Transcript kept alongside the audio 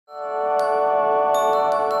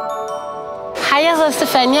Hej, jeg hedder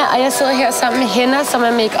Stephania, og jeg sidder her sammen med Henna, som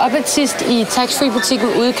er make-up-artist i TAX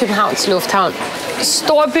FREE-butikken ude i Københavns Lufthavn.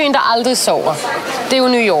 Storbyen, der aldrig sover. Det er jo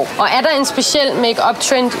New York. Og er der en speciel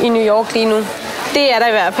make-up-trend i New York lige nu? Det er der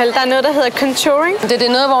i hvert fald. Der er noget, der hedder contouring. Det er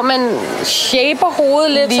noget, hvor man shaper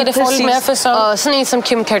hovedet lidt, lige så det får lidt mere fasong. Og sådan en som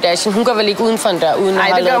Kim Kardashian, hun går vel ikke uden for en dør, uden at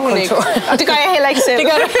have lavet kontor? Nej, det gør hun ikke. Og det gør jeg heller ikke selv. Det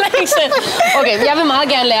gør du heller ikke selv. Okay, jeg vil meget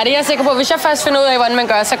gerne lære det. Jeg er sikker på, at hvis jeg først finder ud af, hvordan man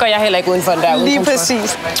gør, så går jeg heller ikke uden for en dør. Lige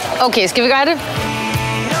præcis. Okay, skal vi gøre det?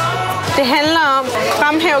 Det handler om at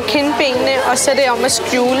fremhæve kindbenene, og så er det om at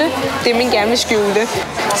skjule det, man gerne vil skjule.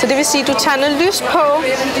 Så det vil sige, at du tager noget lys på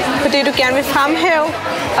det, du gerne vil fremhæve,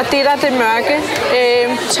 og det, der er det mørke,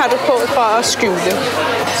 tager du på for at skjule.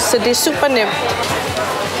 Så det er super nemt.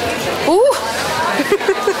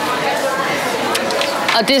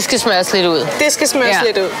 Og det skal smøres lidt ud. Det skal smøres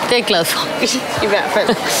lidt ud. Det er jeg glad for. I hvert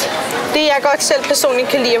fald. Det, jeg godt selv personligt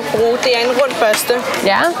kan lide at bruge, det er en rund børste.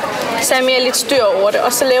 Ja. Så er mere lidt styr over det,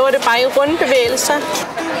 og så laver det bare i runde bevægelser.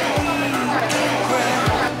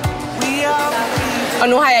 Og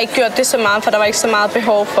nu har jeg ikke gjort det så meget, for der var ikke så meget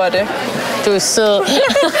behov for det. Du er sød.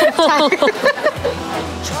 Tak.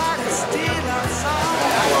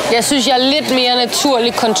 Jeg synes, jeg er lidt mere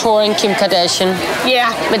naturlig contouring Kim Kardashian. Ja.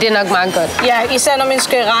 Men det er nok meget godt. Ja, især når man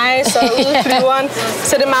skal rejse og ude i flyveren,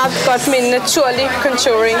 så er det meget godt med en naturlig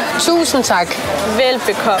contouring. Tusind tak.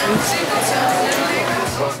 Velbekomme.